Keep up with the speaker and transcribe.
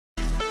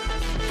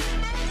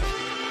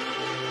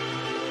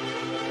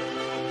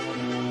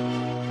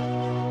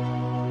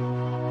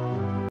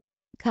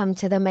welcome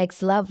to the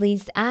Mix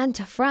Lovelies and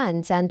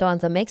Friends. And on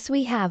the mix,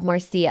 we have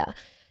Marcia.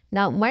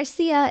 Now,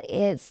 Marcia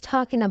is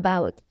talking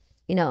about,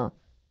 you know,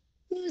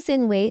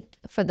 losing weight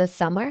for the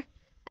summer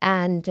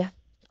and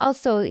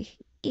also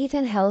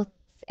eating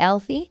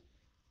healthy.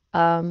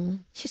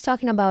 She's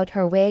talking about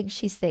her wig.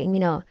 She's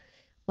saying,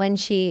 when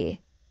she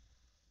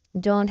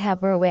don't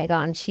have her wig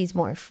on, she's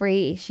more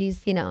free.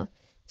 She's,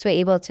 so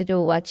able to do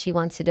what she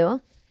wants to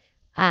do.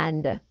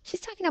 And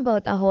she's talking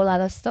about a whole lot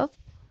of stuff.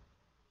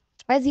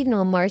 As you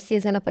know, Marcy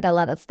is gonna put a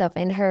lot of stuff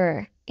in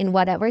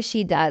whatever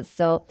she does.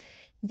 So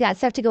you guys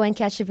have to go and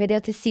catch the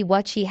video to see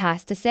what she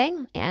has to say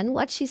and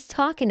what she's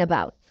talking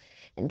about.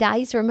 And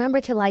guys,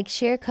 remember to like,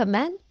 share,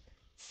 comment,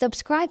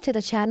 subscribe to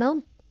the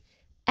channel,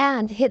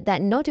 and hit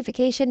that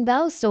notification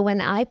bell so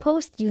when I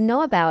post, you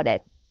know about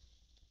it.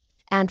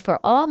 And for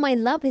all my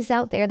lovelies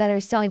out there that are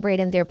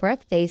celebrating their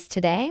birthdays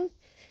today,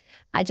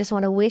 I just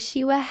want to wish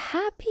you a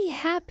happy,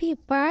 happy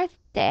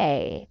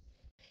birthday.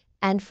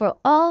 And for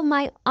all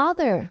my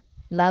other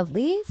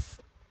lovelies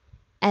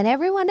and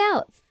everyone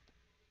else,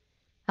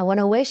 I want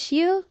to wish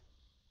you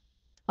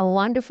a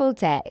wonderful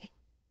day.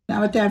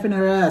 Now time for the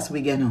ass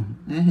we get now.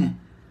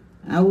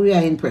 And we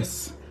are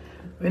impressed.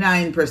 We're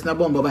not impressed, no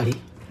bumbo body.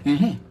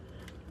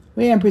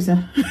 We are impressed.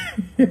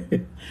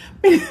 Me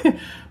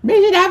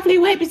should have to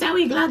wait this a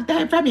week long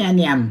time from your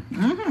name.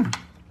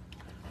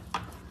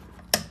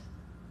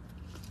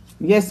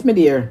 Yes, my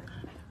dear.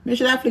 Me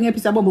should have to a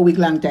piece of bumbo week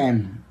long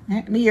time.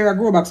 Me hear a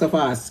grow back so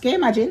fast. Can you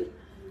imagine?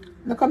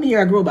 Look come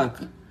here a grow back.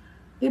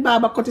 The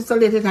barber cut it so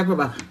late it a grow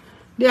back.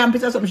 They have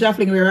piece of something should have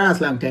fling with your ass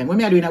long time. What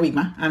me are doing a week,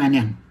 ma? And a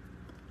name.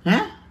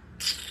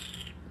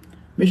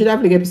 Me should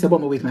have fling a piece of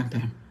bumbo week long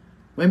time.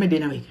 What me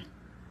doing a week?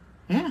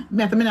 Me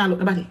have to look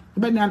nobody.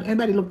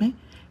 Anybody look me?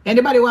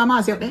 Anybody want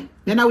Marcia out there?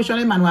 Then I wish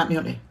one man want me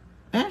out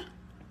there.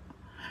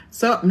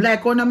 So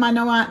like when a man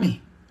don't want me.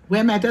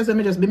 Where me tell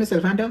me just be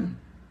myself and done.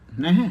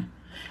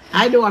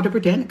 I don't have to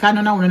pretend.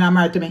 Can't no one not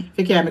married to me. If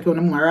you can't make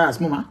one mama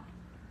ass mama.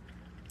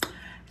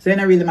 So it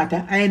don't really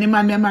matter. Any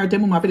man me married to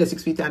mama for the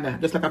 6 feet under.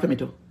 Just like for me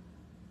too.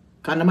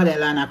 Can't no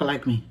mother-in-law not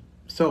like me.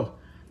 So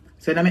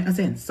it don't make no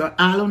sense. So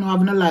all who know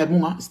have no life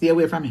mama, stay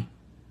away from me.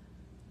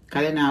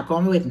 Cause they now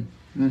come waiting.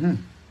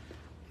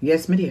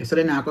 Yes, me dear. So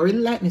they now really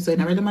like me, so it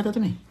don't really matter to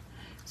me.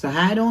 So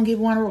I don't give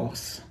one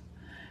rose.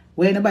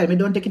 Where nobody, me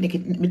don't take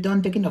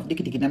enough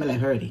dicky in my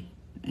life already.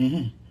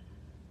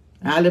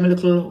 All them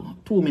little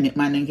 2-minute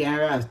man and can't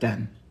rest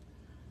stand.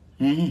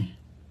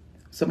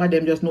 Some of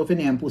them just know for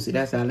name pussy,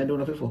 that's all. They don't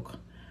know for fuck.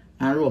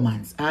 And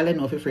romance. All they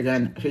know for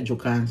friggin' for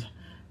joke and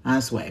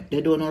swipe.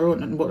 They don't know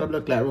nothing about the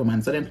blood clot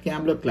romance. So them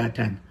can't blood clot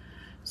time.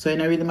 So it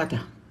don't really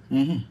matter.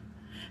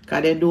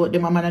 Cause they do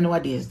them a man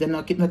nowadays. They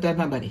don't keep no time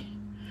for my body.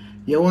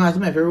 You want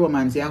me for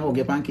romance, you hug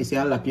you and kiss you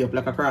and lap you up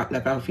like a crab,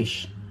 like a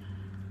fish.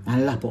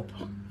 And lap up.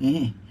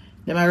 Them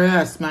a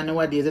ras man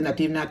nowadays, and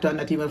not even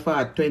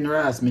 20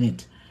 ras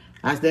minute.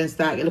 As then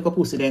start, you look a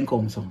pussy then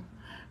come so.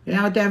 You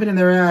don't have time for them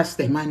to ras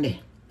them man there.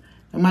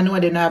 The man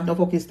nowadays don't have no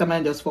fucking stomach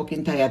and just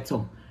fucking tired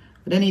so.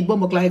 But they need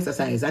bumbo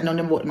exercise, and none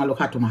of them about them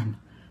look at man.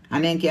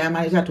 And then can't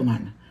manage that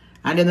man.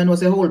 And then they know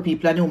say whole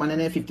people and women in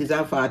their 50s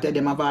and 40s,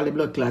 them have all the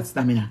blood clot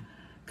stamina.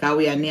 Because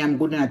we are name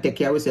good and take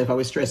care of ourselves and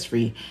we're stress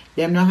free.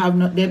 Them don't have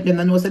no, them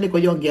don't know say they go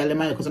young girl, them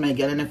because my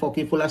girl and they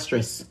fucking full of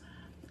stress.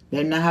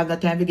 Them don't have the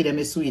time to give them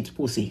a sweet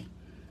pussy.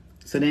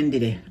 So then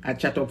did they? I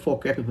chat up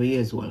fuck people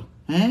years well.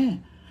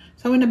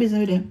 So we're not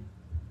business with them.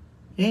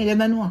 They don't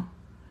know.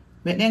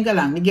 Make them go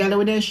along. The girl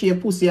with them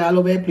shape pussy all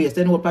over the place.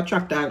 They know what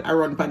tractor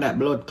around for that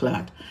blood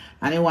clot.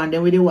 And they want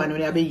them with the one when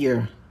they have a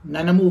year.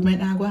 None of the movement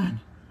not go on.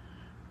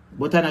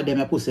 But none of them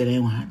a pussy they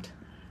want.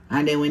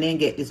 And then when they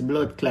get this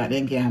blood clot,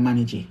 they can't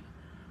manage it.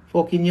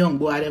 Fucking young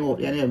boy, them out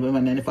there,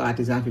 women in the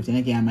 40s and 50s,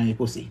 they can't manage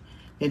pussy.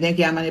 They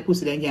can't manage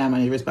pussy, they can't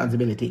manage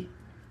responsibility.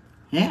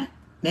 They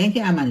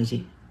can't manage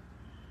it.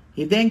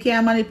 If they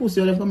can't manage pussy,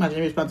 they have to manage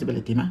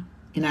responsibility, man.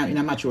 In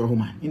a mature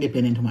woman,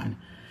 independent woman.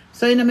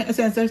 So it makes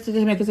sense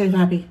to make yourself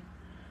happy.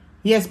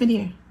 Yes, me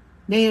dear.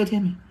 They you tell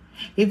me.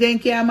 If they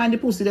can't manage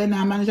the pussy, they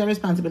not manage their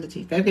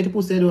responsibility. If you get the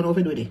pussy, they don't know what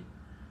to do with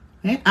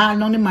it. All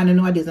none of the man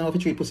nowadays don't know how to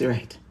treat pussy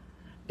right.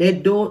 They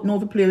don't know how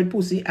to play with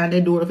pussy and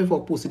they don't know how to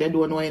fuck pussy. They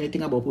don't know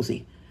anything about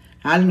pussy.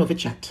 All know for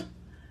chat.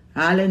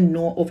 All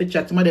know for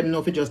chat. Some of them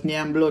know for just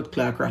name blood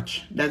clot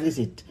crotch. That is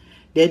it.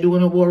 They don't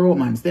know about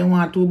romance. They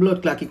want 2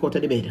 blood clot kick out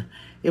of the bed.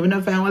 Even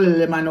if I find one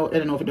little man out, they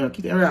don't know if they don't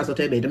kick their ass out of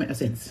the bed. That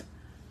makes no sense.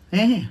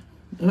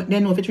 They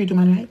know for treat a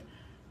man right.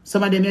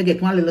 Some of them you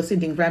get one little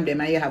thing from them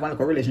and you have one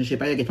little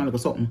relationship and you get one little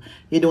something.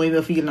 You don't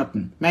even feel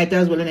nothing. Might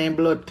as well in a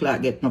blood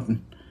clot get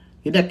nothing.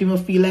 You don't even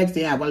feel like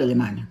they have one little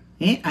man.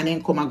 And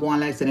then come and go on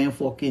like say they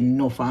fucking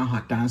enough and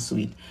hot and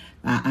sweet.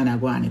 And I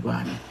go on.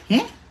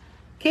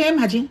 Can you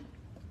imagine?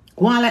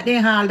 Go on like they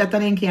all that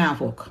and then can't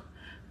fuck.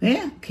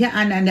 And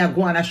they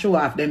go on and show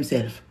off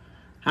themselves.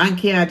 And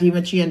can't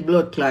even change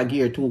blood clot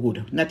gear too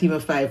good. Not even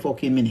 5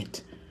 fucking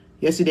minutes.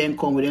 You see them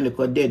come with them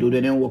look dead and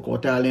then walk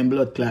out all them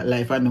blood clot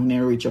life and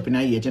then reach up in a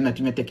age and not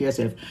even take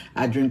yourself.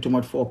 I drink too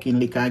much fucking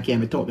liquor and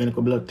can't talk them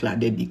blood clot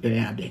dead dick they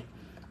have there.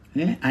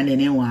 And then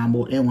they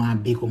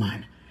want big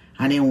man.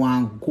 and they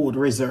want good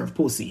reserve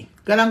pussy.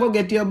 Go and go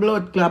get your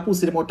blood clot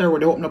pussy, the motor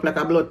they open up like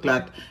a blood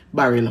clot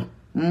barrel.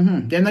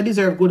 They don't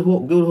deserve good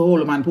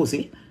whole man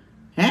pussy.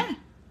 Eh?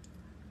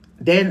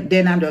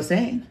 Then I'm just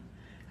saying.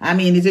 I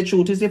mean, it's the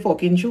truth, it's the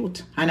fucking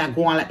truth. And I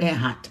go on like they're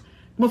hot.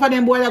 Most of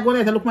them boys are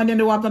going to look, man, they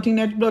don't have nothing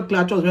that blood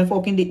clot just when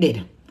fucking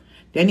dead.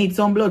 They need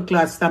some blood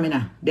clot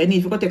stamina. They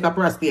need to go take a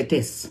prostate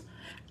test.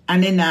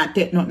 And then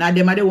take nothing. Now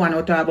them are the one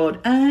who talk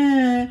about,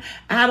 I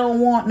don't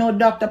want no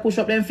doctor push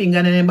up them finger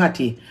in them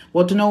body.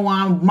 But you know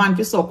one man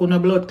fi suck on no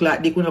blood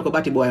clot, they couldn't go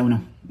body boy, you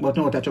know. But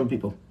no touch on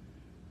people.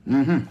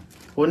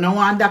 But no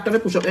one doctor fi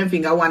push up them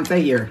finger once a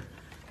year.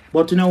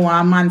 But you know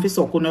one man fi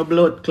suck on no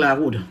blood clot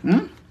wood.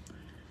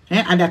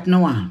 And that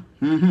no one.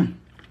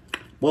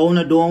 But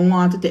you don't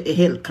want to take a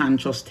health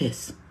conscious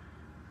test.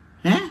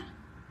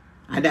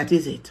 And that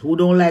is it. Who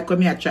don't like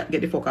come here chat,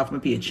 get the fuck off my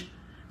page.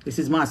 This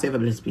is Marcia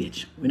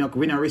page. We no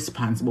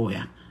response, boy.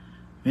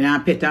 We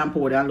not pet and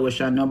powder and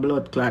lotion, no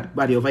blood clot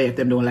body over here if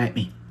them don't like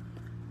me.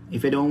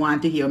 If you don't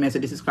want to hear me, I say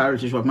this is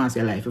clarity of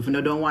Marcia life. If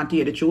you don't want to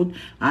hear the truth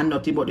and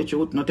nothing but the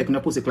truth, not taking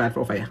no pussy clot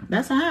for fire.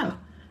 That's all.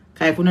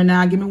 Because if you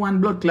don't give me one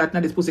blood clot, now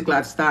this pussy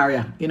clot star,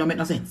 it don't make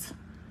no sense.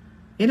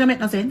 It don't make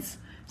no sense.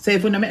 So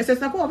if you don't make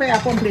sense, I come over here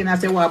complain and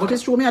say, wow, but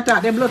it's true me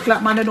attack them blood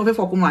clot man, they know if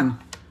fuck man.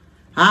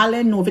 All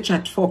they know if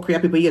chat fuck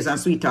people years and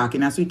sweet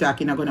talking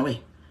not going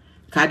away.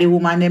 Because the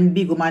woman, them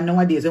big woman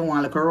nowadays, they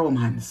want like a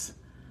romance.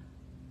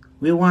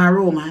 We want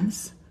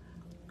romance.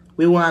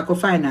 We want a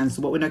finance,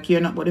 but we don't care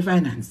not about the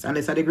finance.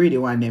 Unless I the greedy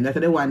one them. That's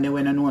the one them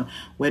when I know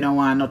when I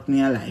want nothing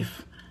in your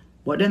life.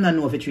 But then I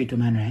know if you treat a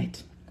man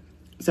right.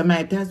 So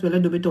might as well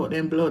do without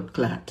them blood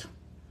clot.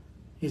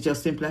 It's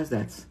just simple as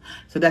that.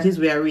 So that is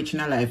where I reach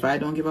in a life. I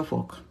don't give a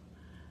fuck.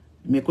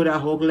 Me could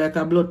have hug like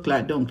a blood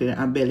clot dumpling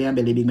and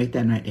belly big make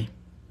 10 right there.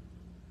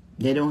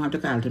 They don't have to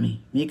call to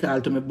me. Me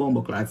call to me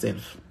bumbo clot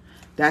self.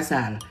 That's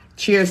all.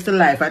 Cheers to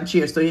life and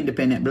cheers to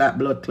independent black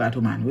blood clot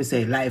woman. We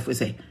say life, we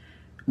say.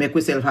 Make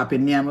yourself happy.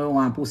 Name we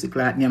want pussy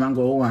clot, name and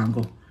go, want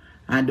go.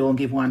 And don't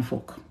give one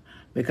fuck.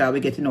 Because we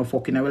get enough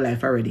fuck in our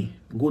life already.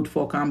 Good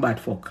fuck and bad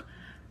fuck.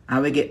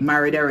 And we get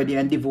married already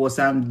and divorce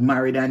and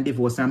married and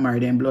divorce and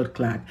married and blood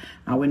clot.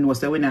 And we know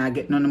so we not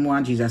get none more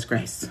Jesus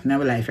Christ in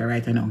our life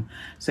right now.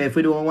 So if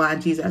we don't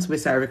want Jesus, we're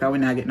sorry because we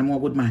not get no more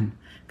good man.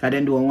 Because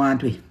they don't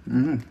want we.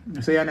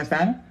 So you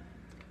understand?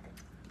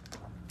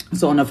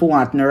 So if you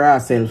want no raw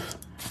self.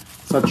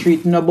 So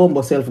treat no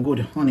bumbo self good,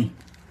 honey.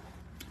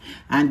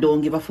 And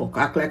don't give a fuck.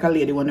 Act like a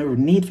lady when you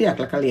need to act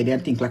like a lady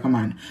and think like a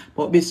man.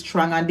 But be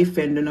strong and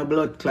defend no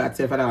blood clot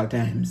self at all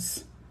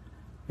times.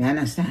 You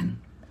understand?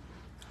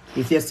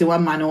 If you see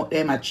one man out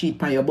there and cheat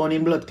pan you, burn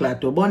him blood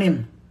clot to burn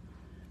him.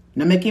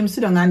 No make him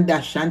sit down and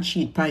dash and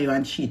cheat pan you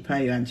and cheat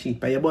pan you and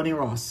cheat pan you. Burn him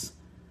Ross.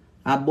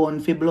 A burn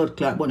for blood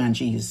clot, burn and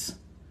cheese.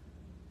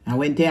 And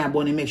when they are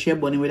burn him, make sure you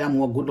burn him with a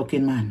more good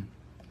looking man.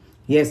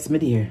 Yes, my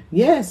dear.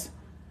 Yes.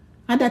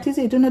 And that is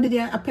it. You know, did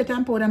you a pet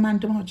and powder man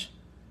too much?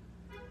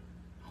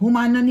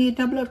 Woman no need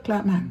a blood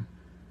clot man.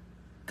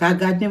 Because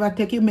God never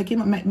take you, make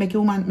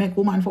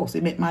woman first.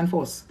 He make man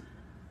first.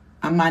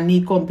 A man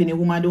need company,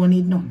 woman don't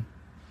need none.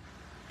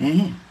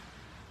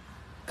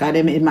 Because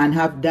them man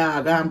have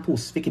dog and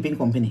puss for keeping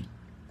company.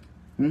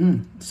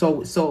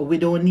 So we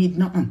don't need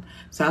nothing.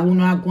 So who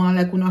no go on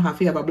like who no have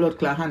to have a blood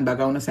clot handbag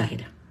on the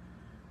side.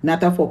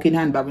 Not a fucking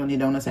handbag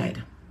on the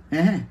side.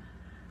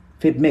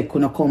 If make you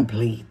no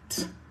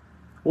complete.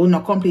 You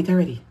no complete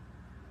already.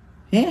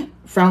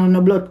 From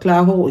no blood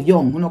clot how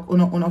young. You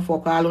no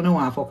fuck all you no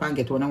want fuck and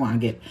get what you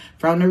want get.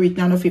 From no reach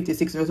now no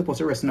 56 you're supposed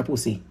to rest in a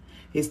pussy.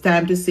 It's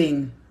time to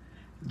sing.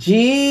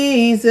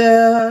 Jesus,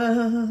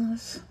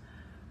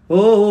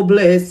 oh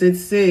blessed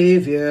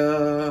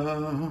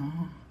Savior,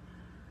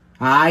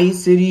 I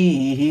sit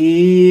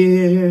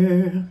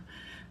here,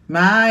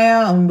 my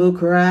humble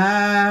cry.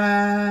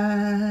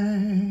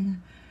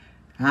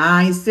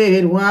 I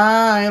said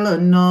while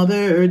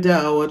another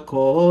thou art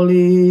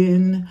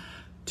calling,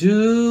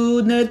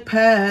 do not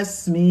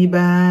pass me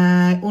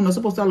by. Oh, not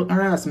supposed to look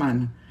harass,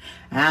 man.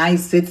 I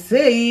said,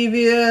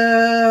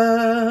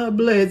 Savior,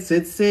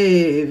 blessed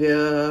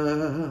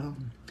Savior,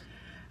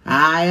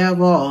 I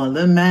have all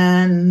the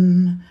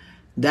man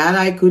that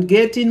I could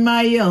get in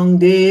my young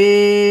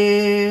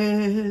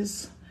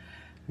days.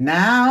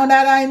 Now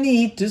that I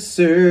need to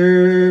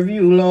serve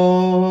you,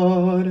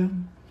 Lord,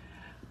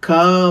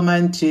 come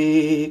and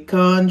take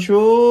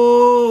control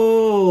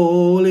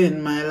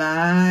in my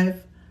life.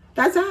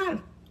 That's all.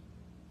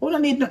 I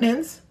don't need nothing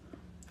else.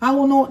 I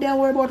won't know they're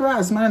worried about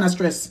Ross, man, and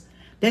stress.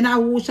 Then I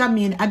wish I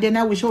mean, and then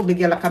I wish all the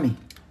girl like me.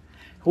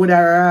 Who the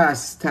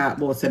Ross talk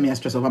about say me a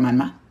stress over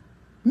man?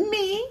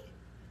 Me?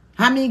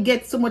 How me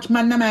get so much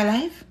man in my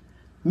life?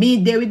 Me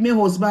there with my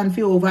husband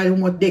for over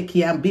what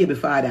daycare and baby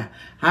father.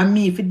 And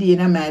me for day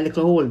in my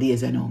little old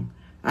days, you know.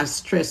 I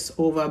stress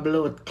over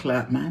blood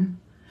clot, man.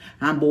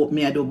 And both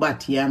me I do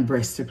body and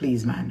breast,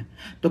 please, man.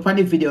 Look on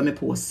the video me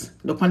post.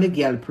 Look on the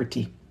girl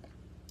pretty.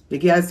 The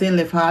girl saying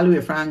left all the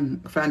way from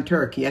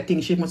Turkey. I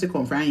think she must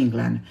come from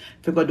England.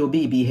 To go do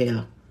baby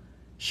hell.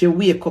 She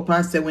wake up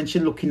and say when she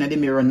looking at the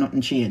mirror,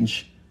 nothing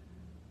change.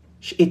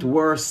 It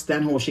worse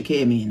than how she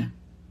came in.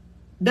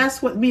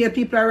 That's what me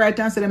people are right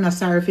and say them not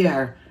sorry for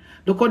her.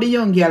 Look how the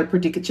young girl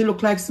pretty. She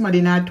look like somebody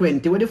in her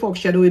 20. What the fuck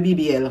she do with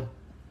BBL?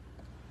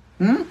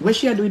 What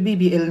she do with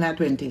BBL in her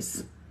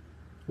 20s?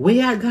 Where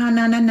you gone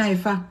on a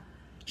knife?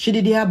 She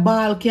did her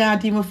ball,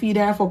 can't even feed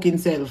her fucking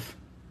self.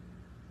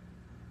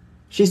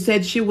 She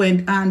said she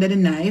went under the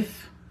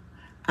knife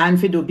and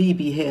for do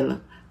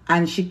BBL.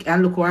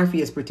 And look how her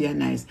face pretty and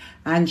nice.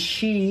 And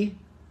she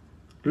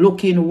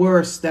looking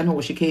worse than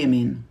how she came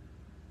in.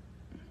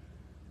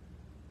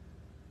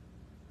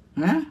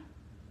 Huh?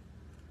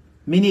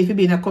 Me need to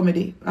be in a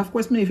comedy. Of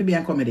course, me need to be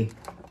in a comedy.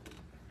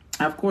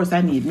 Of course,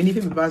 I need. Me need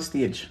to be on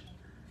stage.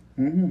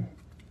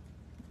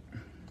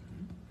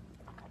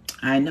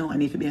 I know I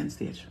need to be on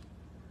stage.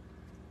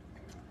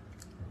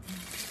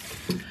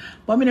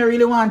 But me don't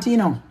really want it, you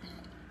know.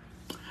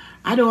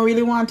 I don't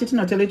really want it, you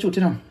know, tell the truth,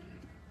 you know.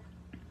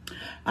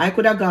 I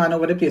could have gone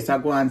over the place I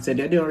go and said,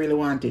 I don't really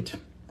want it.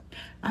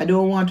 I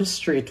don't want to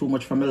stray too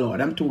much from the Lord.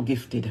 I'm too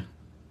gifted.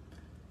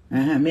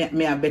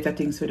 Me have better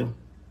things to do.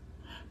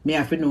 Me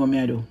have to know what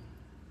I do.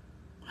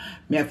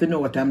 Me have to know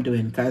what I'm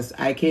doing. Because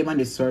I came on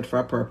this earth for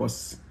a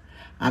purpose.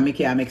 And I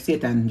can't make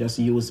Satan just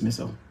use me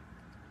so.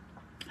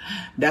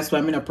 That's why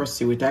I'm going to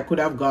pursue it. I could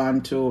have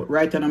gone to,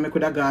 right now I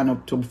could have gone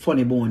up to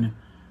Funny Bone.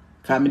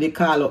 Because I did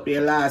call up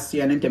there last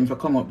year and then tell me to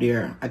come up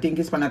there. I think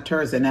it's on a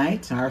Thursday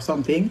night or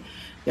something.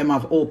 Them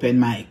have open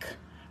mic.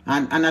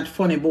 And at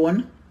Funny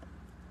Bone,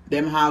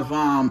 them have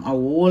a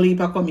whole heap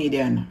of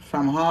comedian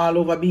from all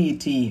over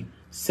BT,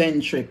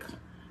 Centric,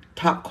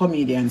 top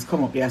comedians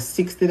come up there.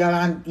 $60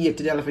 and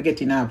 $80 for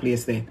getting our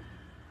place there.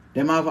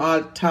 Them have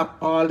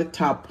all the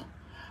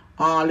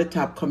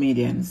top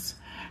comedians.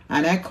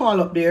 And I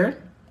call up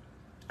there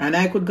and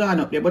I could go on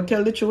up there, but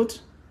tell the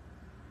truth,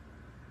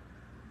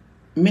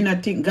 me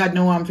not think God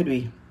no want for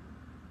me.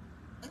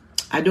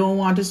 I don't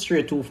want to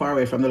stray too far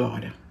away from the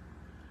Lord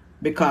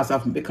because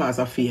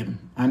of fame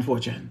and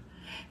fortune.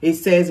 It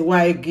says,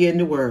 why gain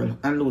the world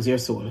and lose your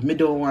soul? Me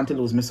don't want to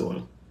lose my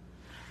soul.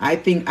 I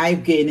think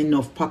I've gained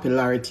enough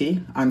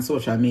popularity on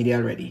social media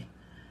already.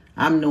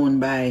 I'm known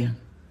by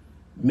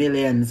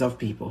millions of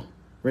people,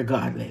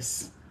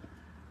 regardless.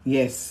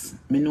 Yes,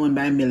 me known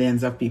by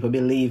millions of people,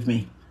 believe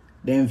me.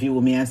 They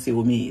view me and see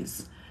who me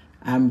is.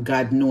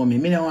 God know me.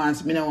 Me don't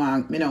want it. Me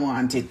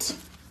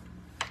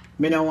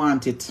don't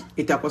want it.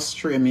 It will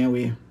stray me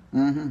away.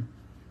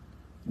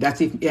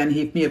 That's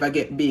if me ever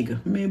get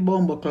big. Me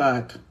bumbo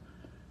clot.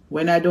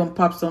 When I don't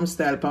pop some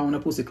style pound a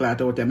pussy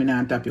clot out there, me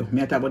not tap you.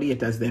 Me tap about the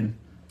haters them.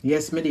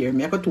 Yes, me dear.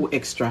 Me I got too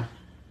extra.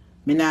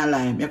 Me not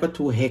lie. Me I got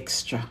too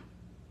extra.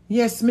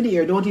 Yes, me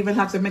dear. Don't even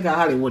have to make a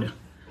Hollywood.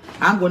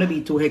 I'm gonna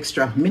be too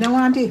extra. Me not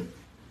want it.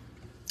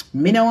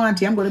 Me not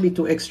want it. I'm gonna be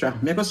too extra.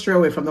 Me I go stray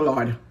away from the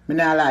Lord. Me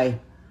not lie.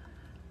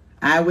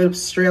 I will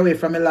stray away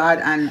from the Lord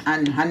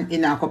and you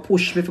know, I could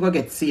push me to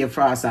get saved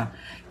faster.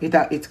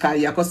 It's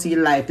called you could see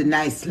life, the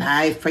nice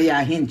life for you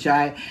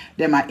enjoy.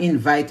 Them are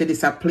invited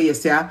this a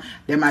place here.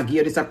 Them are give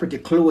you this a pretty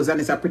clothes and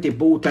this a pretty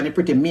boot and a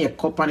pretty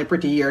makeup and a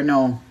pretty hair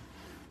now.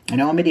 You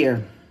know me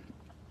dear.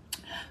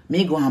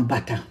 Me go and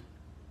batter.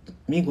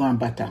 Me go and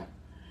batter.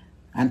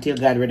 Until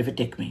God ready to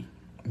take me.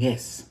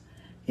 Yes.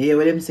 You hear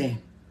what him say?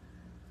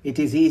 It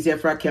is easier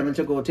for a camel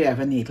to go to have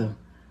a needle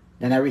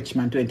than a rich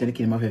man to enter the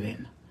kingdom of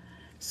heaven.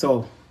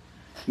 So,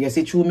 you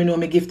see, true, me know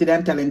me gifted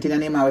and talented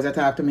and him always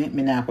talk to me,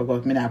 me not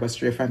go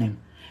stray from him.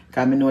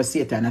 Because me know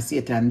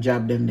Satan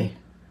job them there.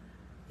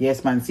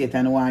 Yes, man,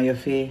 Satan want you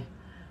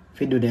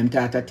to do them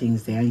type of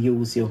things there and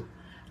use you.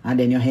 And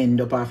then you end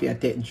up after you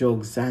take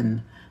drugs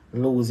and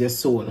lose your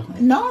soul.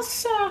 No,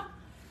 sir.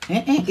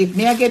 If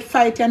me I get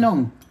fight you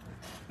know.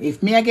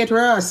 If me I get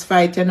worse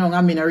fight you know,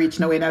 I'm not reach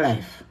nowhere in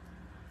life.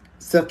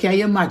 So can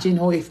you imagine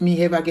how if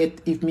me ever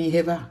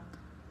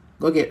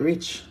go get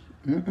rich?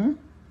 Then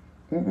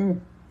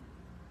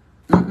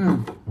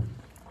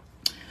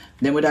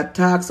would have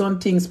talk some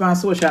things on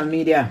social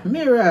media.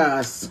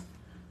 Mirrors.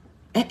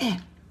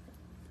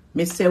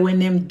 Me say when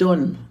them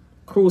done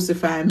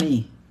crucify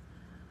me.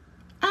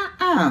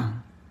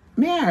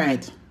 Me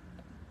alright.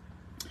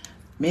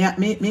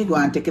 Me go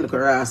and take a look at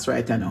Ross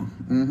right now.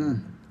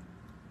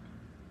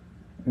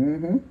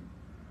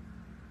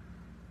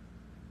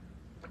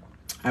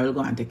 I will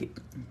go and take it.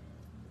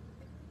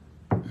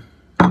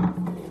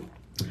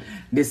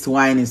 This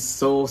wine is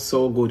so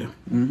good.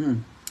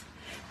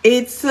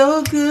 It's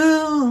so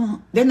good.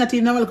 They're not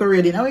even look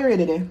ready. Now we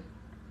ready there.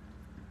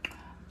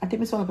 I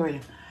think it's all ready.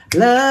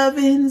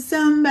 Loving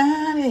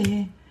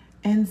somebody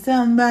and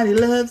somebody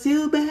loves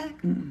you back.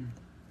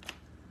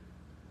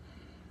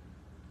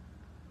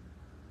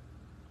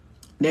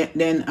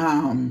 Then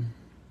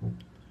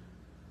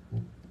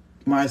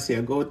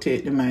Marcia, go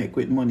take the mic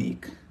with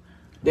Monique.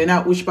 Then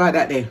which part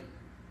that there?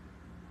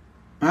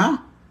 Huh?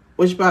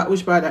 Which part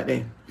that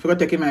there? Forgot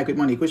to take a mic with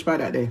Monique. Which part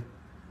that there?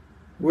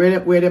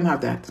 Where them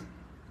have that?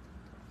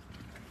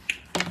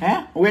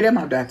 Where them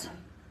have that?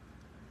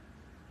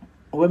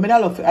 When me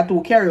not love I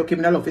do karaoke,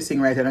 me not love to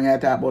sing right and I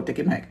talk about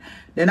taking mic.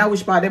 Then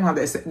which part them have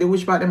that?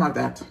 Which part them have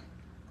that?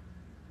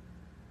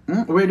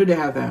 Where do they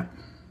have that?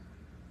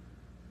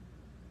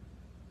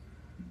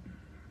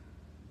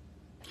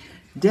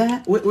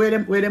 That where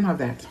them have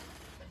that?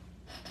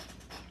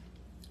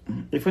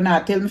 If you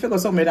not tell me, if you go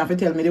somewhere, you have to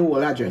tell me the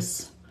whole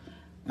address.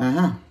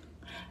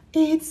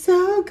 It's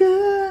so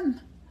good.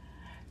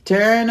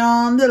 Turn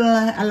on the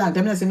light. I like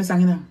them. I sing me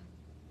song, you know.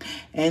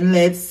 And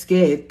let's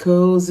get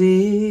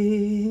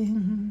cozy.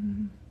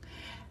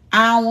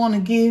 I want to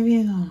give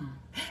you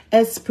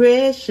a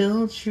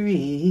special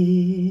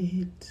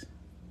treat.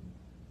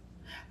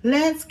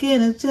 Let's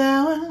get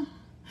a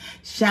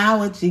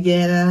shower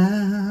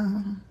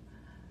together.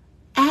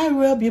 I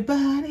rub your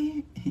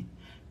body.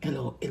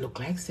 It look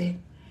like say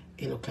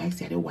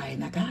the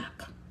wine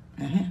attack.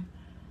 And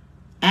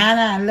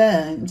I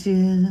learned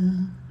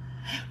to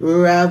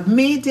rub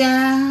me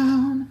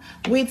down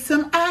with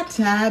some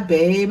atta,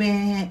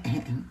 baby.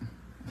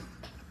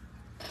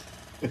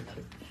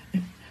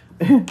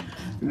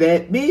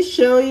 Let me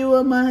show you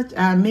how much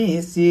I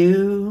miss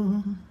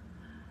you.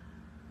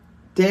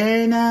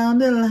 Turn on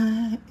the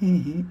light.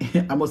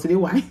 I must see the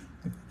wine.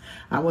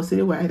 I must see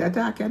the wine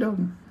attack. I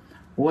don't.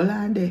 Hold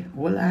on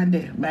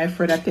there. My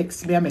friend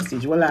text me a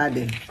message. Hold on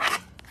there.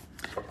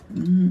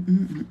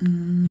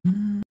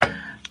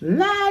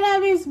 Lord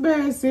of His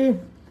mercy.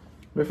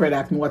 My friend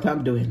asked me what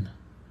I'm doing.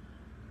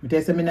 I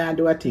tell him I not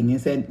do a thing. He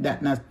said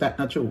that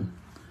not true.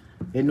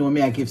 They know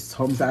me I give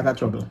some sort of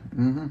trouble.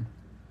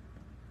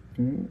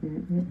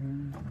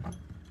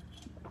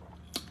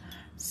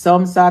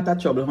 Some sort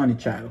of trouble, honey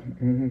child.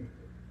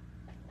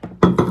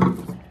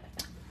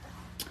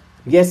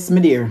 Yes, my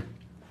dear.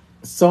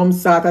 Some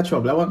sort of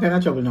trouble. What kind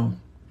of trouble now?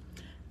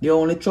 The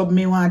only trouble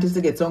me want is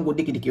to get some good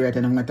dicky right,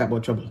 and I'm not talk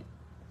about trouble.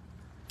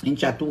 In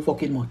chat too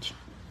fucking much.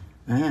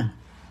 I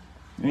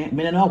don't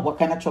know what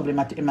kind of trouble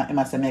I get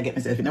myself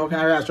in. What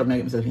kind of trouble I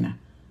get myself in?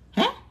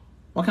 Huh?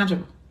 What kind of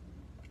trouble?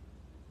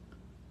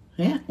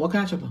 Yeah? What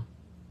kind of trouble?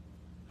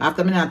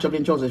 After me not trouble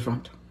in trousers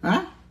front.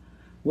 Huh?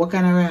 What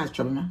kind of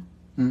trouble, man?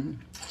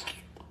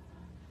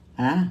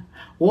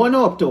 What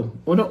up to?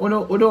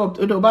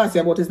 What boss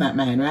about is not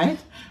mine, right?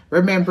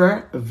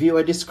 Remember,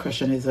 viewer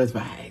discretion is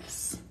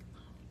advised.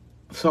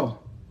 So,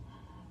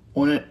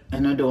 I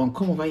don't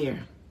come over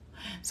here.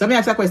 So me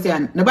ask a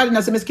question. Nobody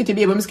knows Miss Kitty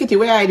baby. Miss Kitty,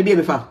 where are the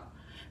baby for?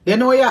 They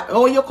know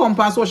you come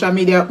on social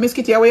media. Miss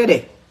Kitty, where you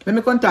there? Let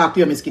me contact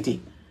you, Miss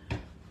Kitty.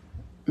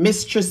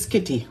 Mistress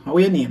Kitty, how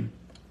your name?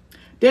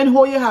 Then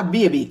how you have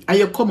baby and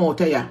you come out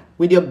here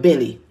with your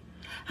belly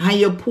and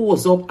you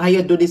pose up and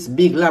you do this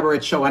big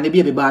elaborate show and the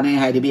baby born and you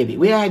hide the baby.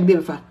 Where you hide the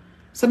baby for?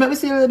 So let me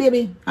see the little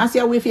baby and see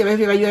how we feel.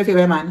 You a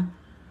favorite man.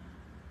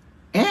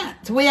 Yeah?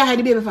 So where you hide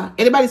the baby for?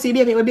 Anybody see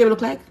baby? What baby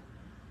look like?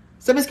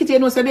 So Miss Kitty, you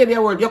know say baby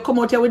a word. You come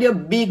out here with your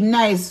big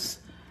nice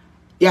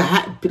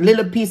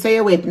little piece of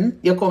your wedding.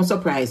 You come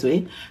surprise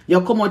way.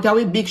 You come out here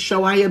with big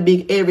show and your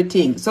big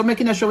everything. So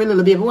making a show with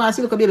little baby. We want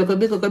to see look a baby,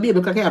 look a baby,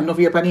 because I have enough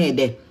hair on the head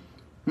there.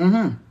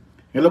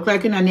 You look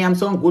like you name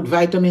some good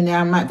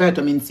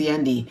vitamin C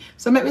and D.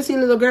 So make me see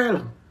little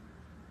girl.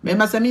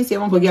 Remember me say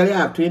one girl you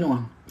have to, you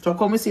know. So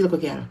come we see little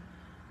girl.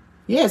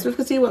 Yes, we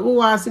can see what we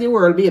want to see the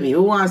world baby. We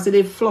want to see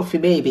the fluffy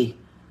baby.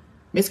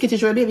 Miss Kitty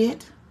show a baby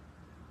yet?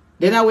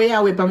 Then I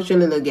wait for show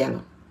little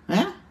girl.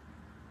 Eh?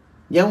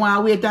 You want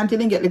to wait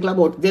until you get little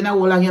about. Then I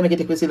will long you make it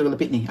take we see little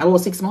pitney. About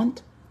 6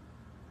 months.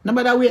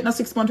 Nobody wait no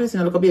 6 months to see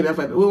a little baby.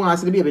 We want to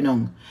see the baby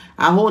now.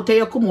 I hope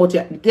you come out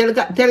here. Tell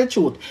the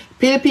truth.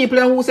 Pay the people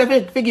who say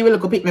give a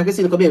little pitney, we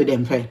see little baby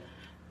them for.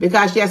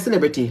 Because she a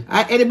celebrity.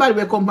 Anybody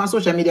will come on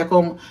social media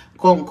come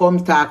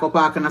talk or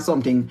park or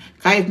something.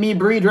 Because if me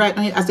breed right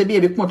now as a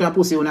baby, come out and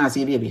pussy when I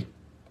see a baby.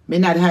 Me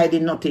not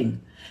hiding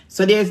nothing.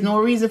 So there is no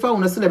reason for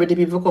one celebrity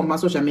people to come on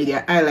social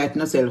media, highlight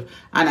themselves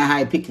and I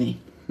hide picnic.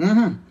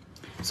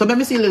 So let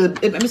me see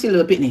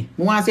little picnic.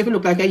 I want to see if you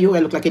look like you, I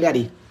look like a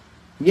daddy.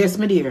 Yes,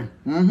 my dear.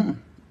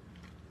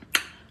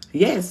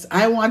 Yes,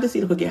 I want to see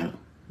the girl.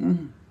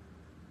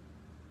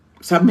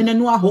 So I don't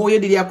know how you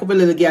did a couple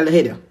little girl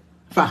head.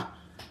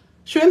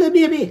 Show a little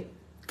baby.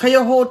 Can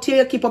your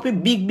hotel keep up a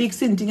big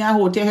sinting and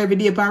hotel every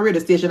day upon radio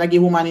station and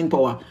give woman in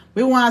power?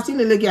 We want to see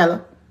little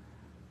girl.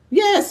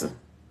 Yes.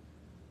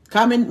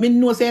 Because me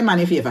know say man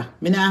in favor.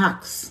 Me not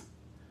hacks.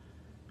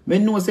 Me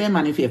know say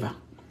man in favor.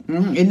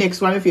 The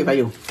next one in favor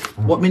you.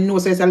 But me know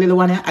say it's a little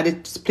one here at the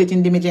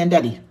splitting the and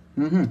daddy.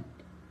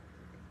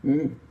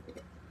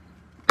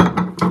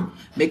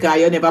 Because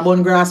you never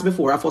burn grass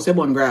before, I first you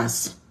burn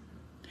grass.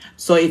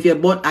 So if you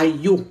burn, are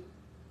you